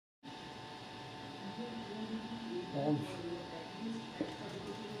also।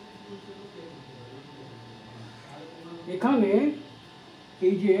 এখানে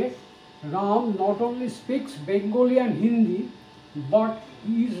এই যে Ram not only speaks Bengali and Hindi but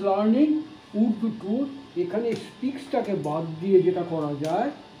he is learning Urdu two, এখানে স্পিক্সটাকে বাদ দিয়ে যেটা করা যায়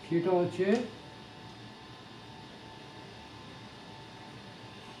সেটা হচ্ছে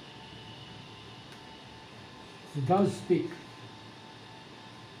does speak,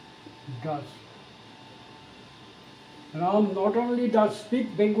 does। Ram not only does speak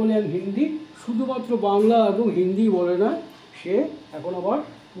Bengali and Hindi, শুধুমাত্র বাংলা এবং হিন্দি বলে না, সে এখন আবার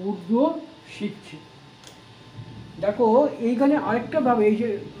উর্দুও শিখছে। দেখো এইখানে আরেকটা ভাবে, এই যে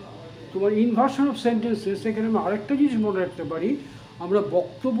তোমার ইনভার্সন অফ সেন্টেন্সেস, সেখানে আমি আরেকটা জিনিস মনে রাখতে পারি, আমরা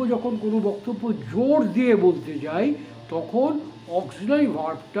বক্তব্য যখন কোনো বক্তব্য জোর দিয়ে বলতে যাই তখন অক্সিলারি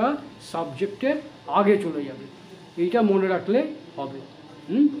ভার্বটা সাবজেক্টের আগে চলে যাবে, এইটা মনে রাখলে হবে।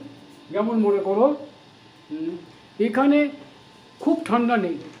 যেমন মনে করো এখানে খুব ঠান্ডা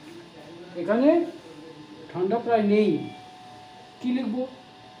নেই, এখানে ঠান্ডা প্রায় নেই, কি লিখব?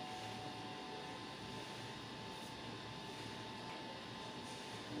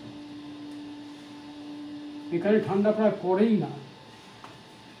 এখানে ঠান্ডা প্রায় পড়েই না,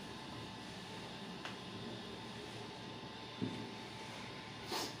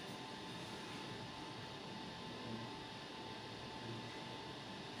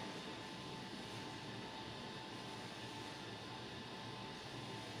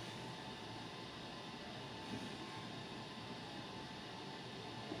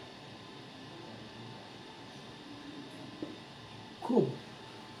 খুব,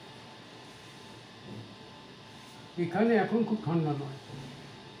 এখানে এখন খুব ঠান্ডা নয়,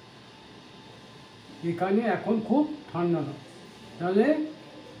 এখানে এখন খুব ঠান্ডা নয়, তাহলে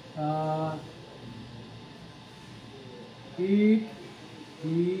it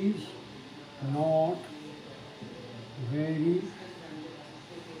is not very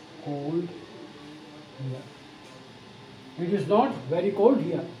cold here, it is not very cold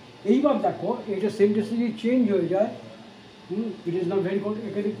here. এইবার দেখো এটা সেন্টেন্সে যদি চেঞ্জ হয়ে যায়, it is not very cold,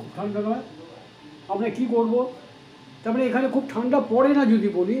 এখানে খুব ঠান্ডা নয়, আমরা কী করবো? তারপরে এখানে খুব ঠান্ডা পড়ে না যদি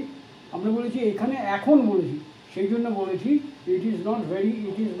বলি, আমরা বলেছি এখানে এখন বলেছি, সেই জন্য বলেছি it is not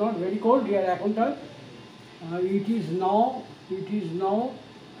very cold here, এখনটা it is now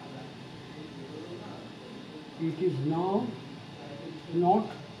not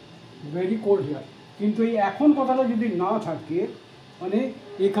very cold here. কিন্তু এই এখন কথাটা যদি না থাকে, মানে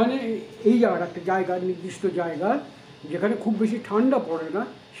এখানে এই জায়গাটা একটা জায়গা, নির্দিষ্ট জায়গা যেখানে খুব বেশি ঠান্ডা পড়ে না,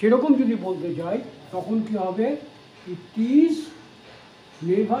 সেরকম যদি বলতে যাই তখন কি হবে? It is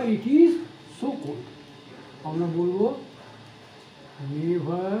never it is so cold, আমরা বলবো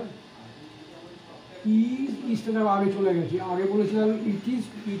নেভার ইজটা আগে চলে গেছি, আগে বলেছিলাম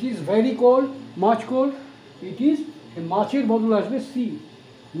it is very cold, much cold, it is মাছের বদল আসবে C,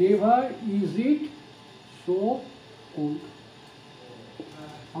 never is it so cold.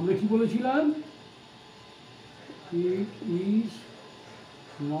 আমরা কি বলেছিলাম? It is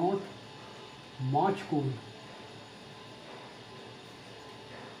not much cold,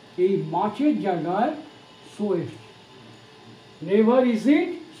 এই মাছের জায়গায় সো এসছে, never is it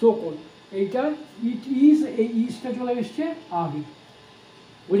so cold, এইটা ইট ইজ, এই ইজটা চলে এসছে আগে,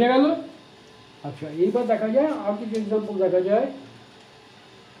 বোঝা গেল? আচ্ছা, এইবার দেখা যায় আর কিছু এক্সাম্পল দেখা যায়।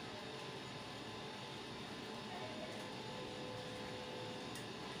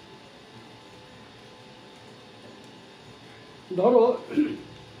 ধরো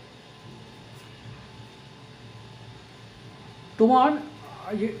তোমার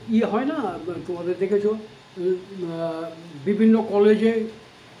ইয়ে হয় না, তোমাদের দেখেছো বিভিন্ন কলেজে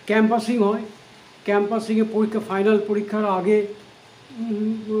ক্যাম্পাসিং হয়, ক্যাম্পাসিংয়ে পরীক্ষা, ফাইনাল পরীক্ষার আগে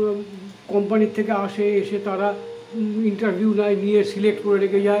কোম্পানির থেকে এসে তারা ইন্টারভিউ নেয়, নিয়ে সিলেক্ট করে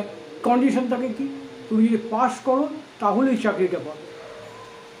রেখে যায়। কন্ডিশন থাকে কি? তুমি যদি পাস করো তাহলেই চাকরিটা পাবে,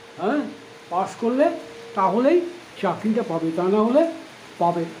 হ্যাঁ, পাস করলে তাহলেই চাকরিটা পাবে, তা না হলে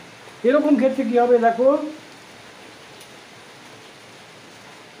পাবে। এরকম ক্ষেত্রে কী হবে দেখো,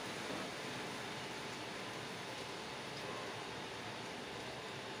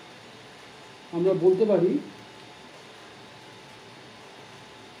 আমরা বলতে পারি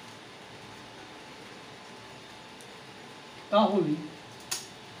তাহলে,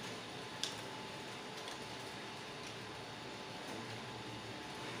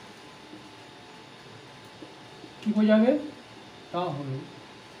 কি বোঝাবে? তাহলে,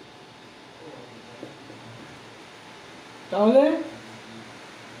 তাহলে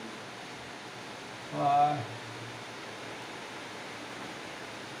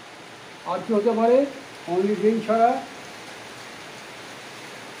আর কি হতে পারে? অনলি ড্রিঙ্ক ছাড়া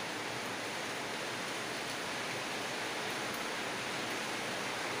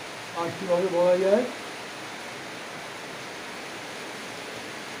আর কীভাবে বলা যায়,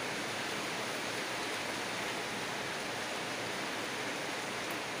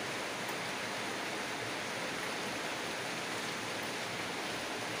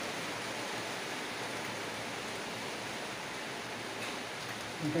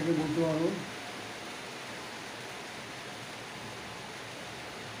 এটাকে বলতে পারো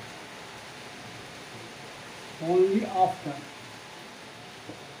অনলি আফটার,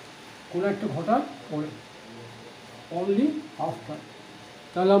 কোনো একটা ঘটার পরে, অনলি আফটার।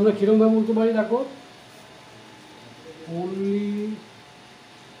 তাহলে আমরা কীরকমভাবে বলতে পারি, দেখো only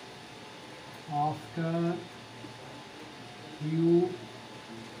after you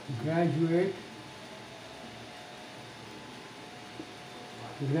graduate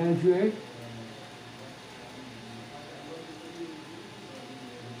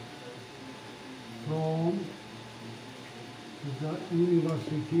from the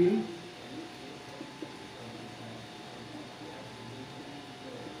university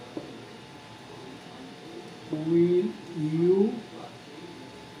will you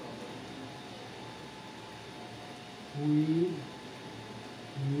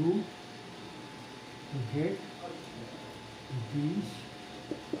get this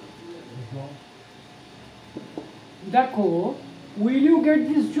job? দেখো will you get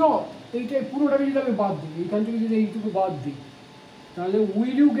this job, এইটাই পুরোটাকে যদি আমি বাদ দিই, এইখান থেকে যদি এইটুকু বাদ দিই, তাহলে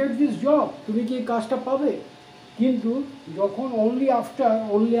will you get this job, তুমি কি এই কাজটা পাবে? কিন্তু যখন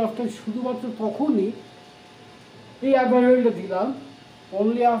অনলি আফটার শুধুমাত্র তখনই এই অ্যাডভার্বিয়ালটা দিলাম,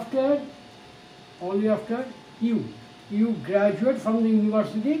 only after you graduate from the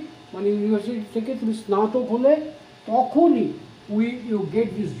university, মানে ইউনিভার্সিটি থেকে তুমি স্নাতক হলে তখনই ইউ গেট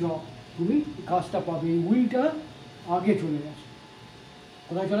দিস জব, তুমি কাজটা পাবে। এই উইলটা আগে চলে গেছে,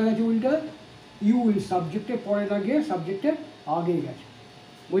 কোথায় চলে গেছে উইলটা? ইউ উইল সাবজেক্টের পরে না গিয়ে সাবজেক্টের আগে গেছে,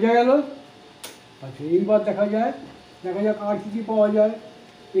 বোঝা গেল? আচ্ছা, এইবার দেখা যাক আর কী কী পাওয়া যায়।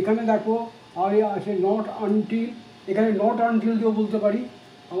 এখানে দেখো আর আছে নট আনটিল, এখানে নট আনটিল দিয়েও বলতে পারি।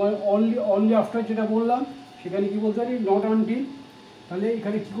 আমার অনলি আফটার যেটা বললাম সেখানে কি বলতে পারি, নট আনটিল। তাহলে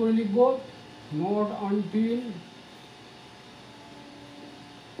এখানে কী করে লিখবো, not until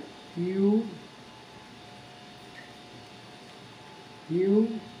you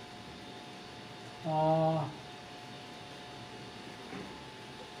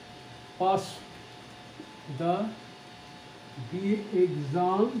pass the BA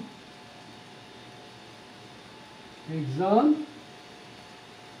exam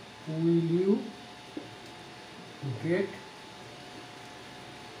will you get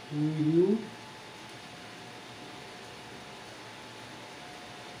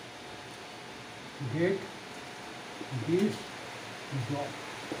this job.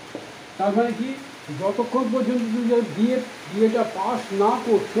 তার মানে কি, যতক্ষণ পর্যন্ত তুমি বিএটা পাস না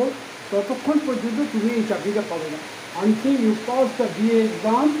করছো ততক্ষণ পর্যন্ত তুমি এই চাকরিটা পাবে না। Until you pass the BA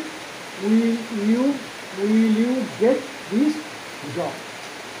exam will you get this job,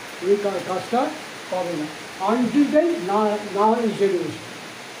 এই কাজটা পাবে না। আনটিলটাই না এসে রয়েছে,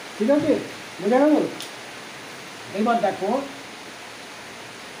 ঠিক আছে, বোঝা গেল? এবার দেখো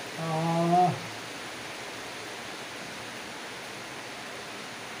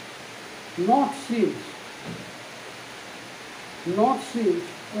not since,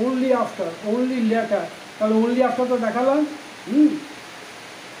 only after, only later। তাহলে only after তো দেখালাম।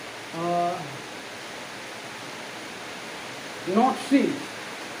 not since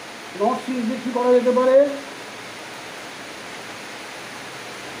দিয়ে কী করা যেতে পারে,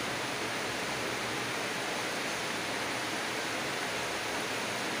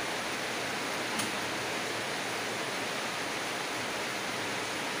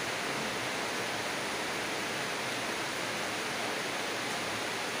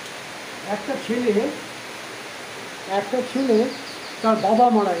 একটা ছেলে তার বাবা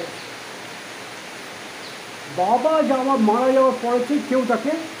মারা গেছে, মারা যাওয়ার পরে কেউ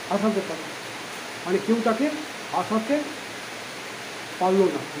তাকে আসাতে পারে, মানে কেউ তাকে আসাতে পারলো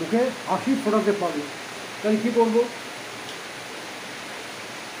না, মুখে হাসি ফোটাতে পারলো। তাহলে কী করবো,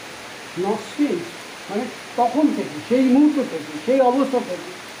 নট সিন্স মানে তখন থেকে, সেই মুহূর্ত থেকে, সেই অবস্থা থেকে,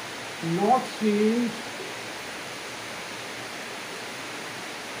 not since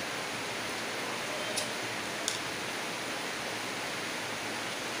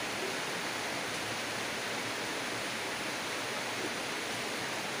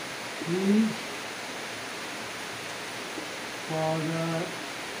his father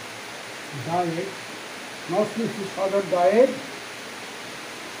died, not since his father died,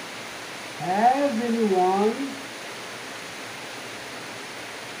 has anyone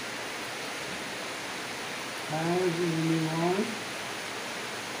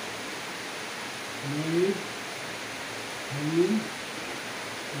made him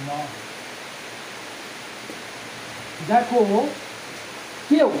laugh. দেখো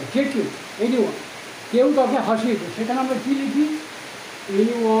কেউ, যে কেউ, এনিওয়ান, কেউ তাকে হাসিয়েছে, সেখানে আমরা কী লিখি?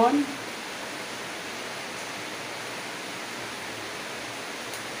 এনিওয়ান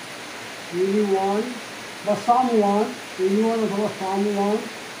বা সামওয়ান, এনিওয়ান অথবা someone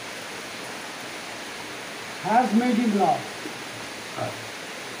has made him laugh,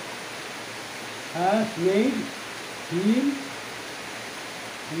 has made him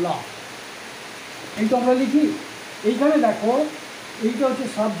laugh. এই তো আমরা লিখি। এইখানে দেখো এইটা হচ্ছে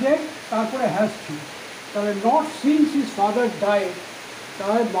সাবজেক্ট, তারপরে হ্যাজ টু, তাহলে not since his father died,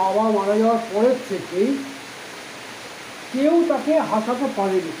 তার বাবা মারা যাওয়ার পরের থেকেই কেউ তাকে হাসাতে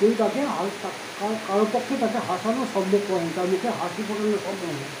পারেনি, কেউ তাকে কারোর পক্ষে তাকে হাসানো সম্ভব হয়নি, তার মুখে হাসি ফোটানো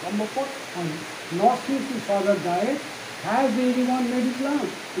সম্ভব হয়নি। Not since his father died has anyone made it লাভ,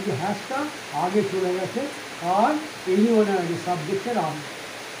 এই যে হ্যাজটা আগে চলে গেছে আর এনিওয়ানের আগে, সাবজেক্টের আগে।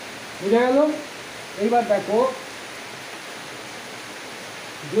 বোঝা গেল? এইবার দেখো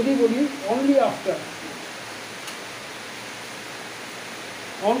যদি বলি অনলি আফটার,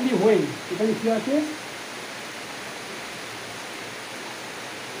 অনলি হোয়েন, এখানে কী আছে?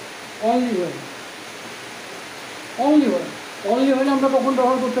 Only when, only when, only when আমরা কখন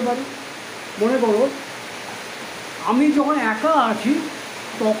ব্যবহার করতে পারি? মনে করো আমি যখন একা আছি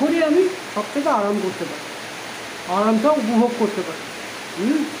তখনই আমি সব থেকে আরাম করতে পারি, আরামটা উপভোগ করতে পারি,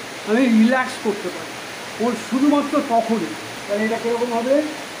 আমি রিল্যাক্স করতে পারি, ওর শুধুমাত্র তখনই। তাহলে এটা কীরকম হবে?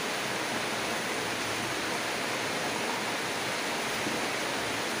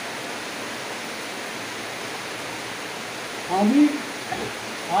 আমি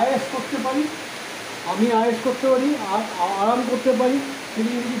আয়েস করতে পারি, আমি আয়েস করতে পারি, আরাম করতে পারি,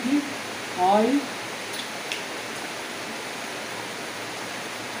 সেটি কি?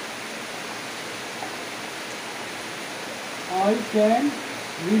 I can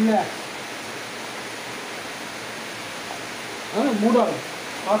relax, হ্যাঁ, মোডাল,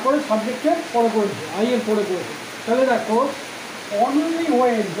 তারপরে সাবজেক্টের পরে করেছে, আই এর পরে করেছে। তাহলে দেখো অনলি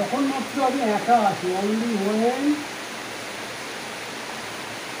হোয়েন, যখন মাত্র আমি একা আছি, only when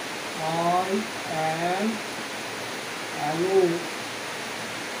I am alone,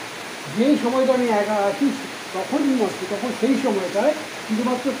 যে সময়টা আমি একা আছি তখনই মাত্র, তখন সেই সময়টায়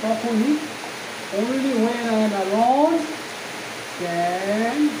শুধুমাত্র তখনই, only when I am alone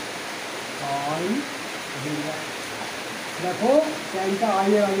can I relax. দেখো ক্যানটা আই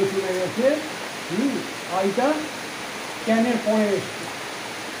এর আগে চলে গেছে, আইটা ক্যানের পরে এসছে।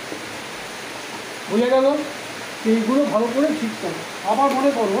 বোঝা গেল? এইগুলো ভালো করে শিখতে হবে। আবার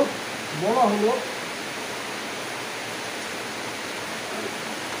মনে করো বলা হলো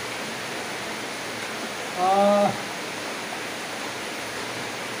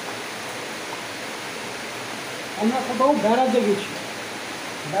আমরা কোথাও বেড়াতে গেছি,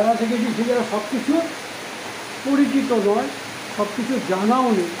 সেটা সব কিছু পরিচিত নয়, সব কিছু জানাও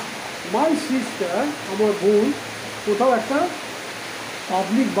নেই। মাই সিস্টার, আমার বোন, কোথাও একটা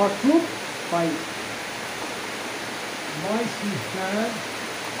public bathroom pi. My sister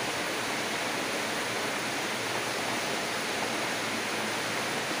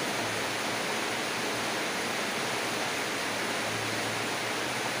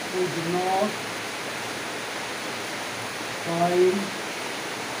is not find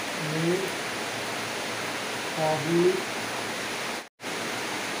a public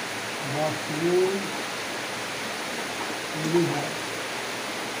bathroom anywhere.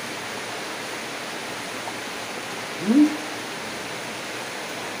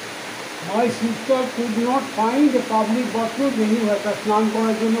 My sister could not find a public bathroom anywhere. তার স্নান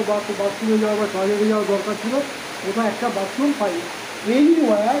করার জন্য বা বাথরুমে যাওয়া বা টয়লেটে যাওয়ার দরকার ছিল, ওটা একটা বাথরুম পাই।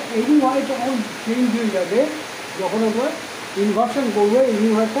 এনিওয়ার তখন চেঞ্জ হয়ে যাবে যখন আমরা ইনভার্সন করবো,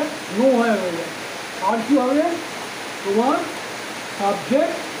 এনিওয়ারটা নো হয়ে যাবে। আর কী হবে? তোমার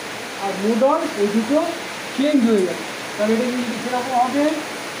সাবজেক্ট আর মোডাল এই দুটো চেঞ্জ হয়ে যাবে। তাহলে এটা কিন্তু সেরকম হবে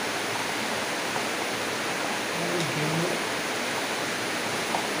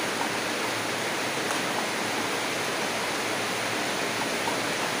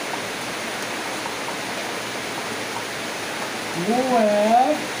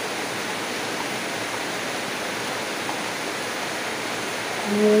nowhere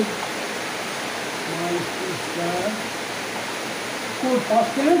could my sister could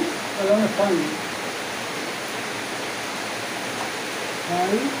past tense along find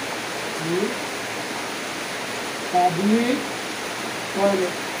the public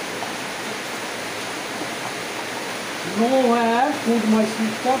toilet. Nowhere could my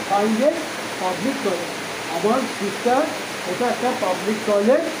sister find a public toilet. আমার সিস্টার ওটা একটা পাবলিক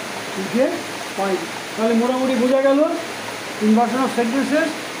টয়লেট খুঁজে পাইনি। তাহলে মোটামুটি বোঝা গেল ইনভার্সন অফ সেন্টেন্সেস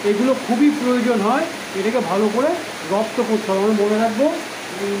এগুলো খুবই প্রয়োজন হয়, এটাকে ভালো করে রপ্ত করতে হবে। আমরা মনে রাখবো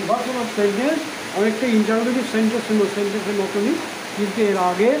ইনভার্সন অফ সেন্টেন্স অনেকটা ইন্টারোগেটিভ সেন্টেন্সের মতনই, কিন্তু এর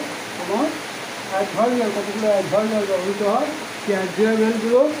আগে তোমার অ্যাডভার্বিয়াল কতগুলো অ্যাডভার্বিয়াল ব্যবহৃত হয়, সেই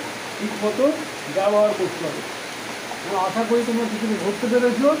অ্যাডভার্বিয়ালগুলো ঠিক মতো ব্যবহার করতে হবে। আশা করি তোমরা কিছু ধরতে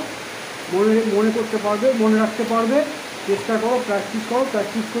পেরেছো, মনে করতে পারবে, মনে রাখতে পারবে। চেষ্টা করো, প্র্যাকটিস করো,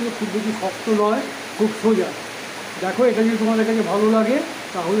 প্র্যাকটিস করলে খুব বেশি শক্ত নয়, খুব সোজা। দেখো এটা যদি তোমাদের কাছে ভালো লাগে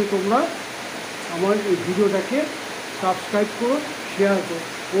তাহলে তোমরা আমার এই ভিডিওটাকে সাবস্ক্রাইব করো, শেয়ার করো।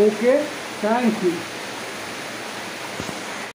 ওকে, থ্যাংক ইউ।